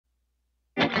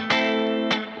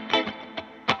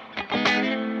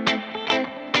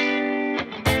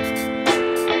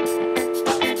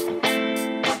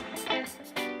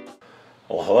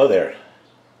Hello there.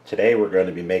 Today we're going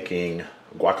to be making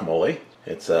guacamole.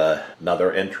 It's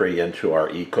another entry into our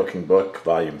e-cooking book,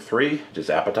 volume 3, which is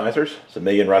Appetizers. It's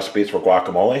 1,000,000 recipes for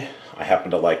guacamole. I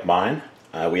happen to like mine.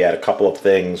 We add a couple of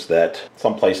things that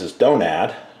some places don't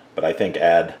add, but I think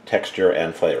add texture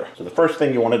and flavor. So the first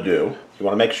thing you want to do, you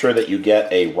want to make sure that you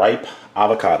get a ripe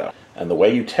avocado. And the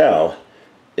way you tell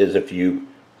is if you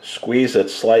squeeze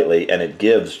it slightly and it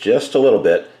gives just a little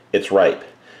bit, it's ripe.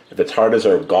 If it's hard as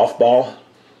a golf ball,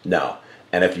 no.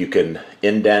 And if you can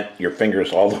indent your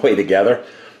fingers all the way together,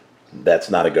 that's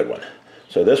not a good one.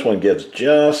 So this one gives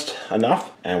just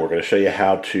enough, and we're going to show you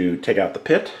how to take out the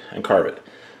pit and carve it.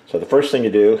 So the first thing you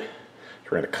do is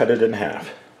we're going to cut it in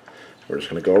half. We're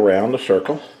just going to go around the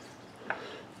circle,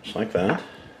 just like that.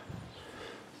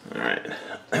 All right.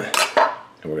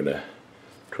 And we're going to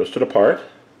twist it apart.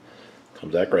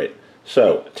 Comes out great.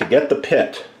 So to get the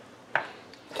pit,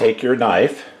 take your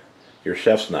knife, your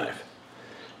chef's knife.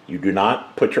 You do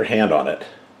not put your hand on it,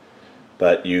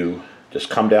 but you just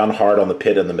come down hard on the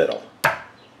pit in the middle.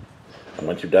 And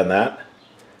once you've done that,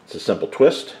 it's a simple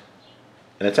twist,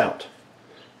 and it's out.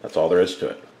 That's all there is to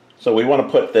it. So we want to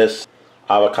put this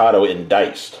avocado in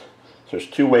diced. So there's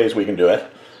two ways we can do it.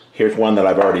 Here's one that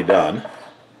I've already done.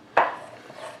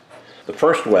 The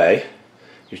first way,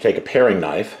 you take a paring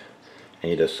knife,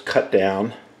 and you just cut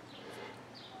down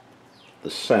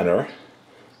the center,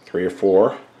 3 or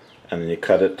 4, and then you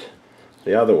cut it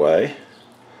the other way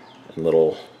in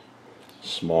little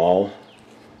small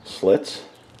slits,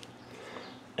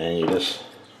 and you just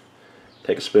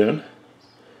take a spoon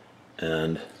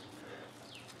and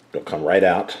it'll come right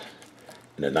out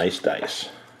in a nice dice.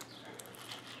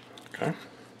 Okay.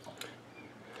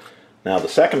 Now the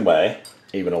second way,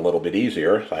 even a little bit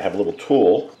easier, I have a little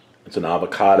tool. It's an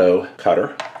avocado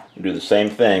cutter. You do the same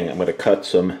thing. I'm going to cut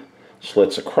some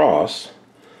slits across,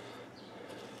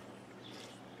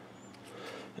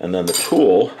 and then the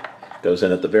tool goes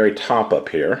in at the very top up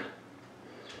here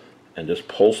and just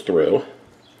pulls through,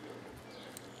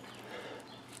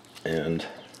 and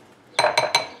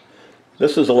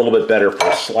this is a little bit better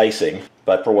for slicing,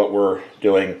 but for what we're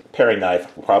doing, paring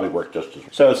knife will probably work just as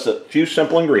well. So it's a few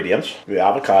simple ingredients. The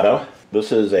avocado,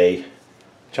 this is a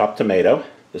chopped tomato.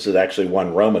 This is actually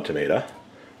 1 Roma tomato.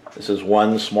 This is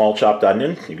 1 small chopped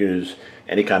onion. You can use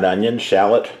any kind of onion,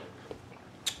 shallot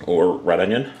or red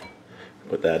onion.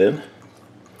 Put that in.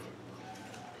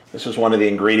 This is one of the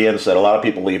ingredients that a lot of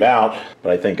people leave out,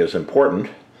 but I think is important.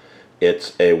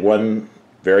 It's a 1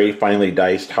 very finely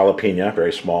diced jalapeno,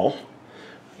 very small.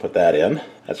 Put that in.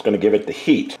 That's going to give it the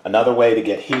heat. Another way to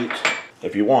get heat,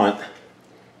 if you want,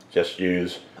 just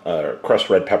use crushed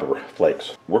red pepper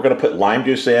flakes. We're going to put lime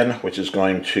juice in, which is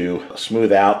going to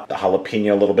smooth out the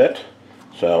jalapeno a little bit,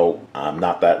 so I'm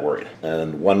not that worried.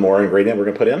 And one more ingredient we're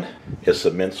going to put in is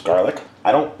some minced garlic.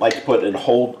 I don't like to put in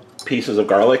whole pieces of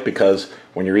garlic because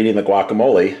when you're eating the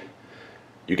guacamole,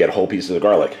 you get whole pieces of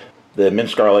garlic. The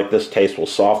minced garlic, this taste will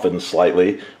soften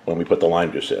slightly when we put the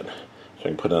lime juice in. So I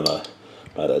can put in about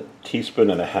 1.5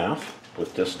 teaspoons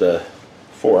with just a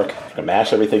fork and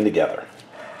mash everything together.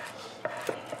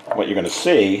 What you're going to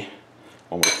see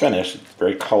when we're finished, it's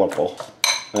very colorful.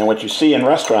 And then what you see in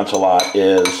restaurants a lot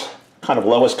is kind of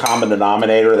lowest common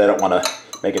denominator. They don't want to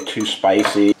make it too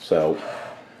spicy, so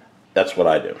that's what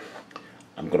I do.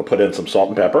 I'm going to put in some salt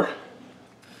and pepper.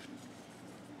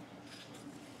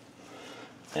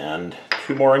 And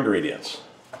 2 more ingredients.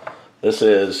 This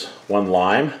is 1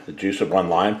 lime, the juice of 1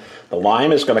 lime. The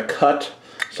lime is going to cut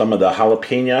some of the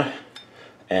jalapeno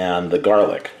and the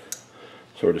garlic.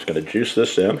 So we're just going to juice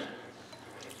this in,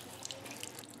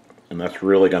 and that's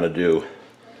really going to do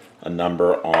a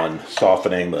number on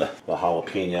softening the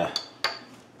jalapeno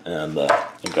and the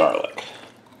garlic.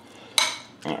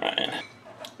 All right.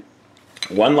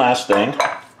 One last thing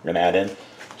we're going to add in,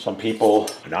 some people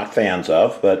are not fans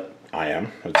of, but I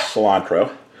am. It's cilantro.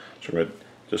 So we're going to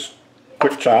just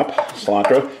quick chop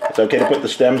cilantro. It's okay to put the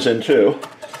stems in too.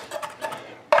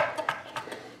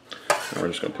 And we're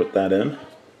just going to put that in.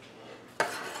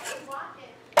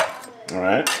 All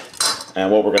right,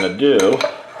 and what we're going to do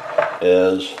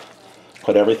is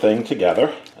put everything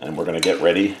together, and we're going to get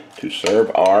ready to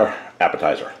serve our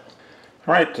appetizer.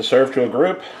 All right, to serve to a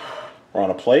group, we're on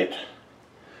a plate.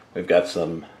 We've got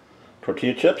some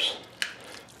tortilla chips.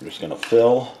 I'm just going to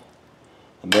fill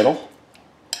the middle,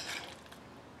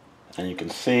 and you can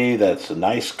see that it's a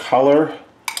nice color.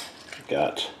 We've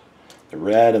got the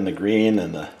red and the green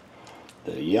and the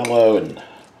yellow, and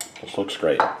this looks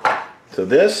great. So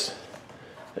this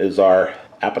is our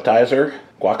appetizer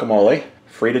guacamole,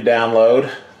 free to download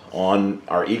on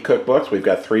our e-cookbooks. We've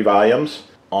got 3 volumes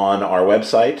on our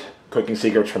website,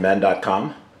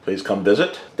 cookingsecretsformen.com. please come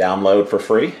visit, download for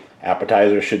free.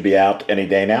 Appetizers should be out any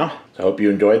day now. So I hope you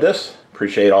enjoyed this.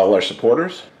 Appreciate all our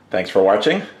supporters. Thanks for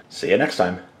watching. See you next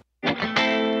time.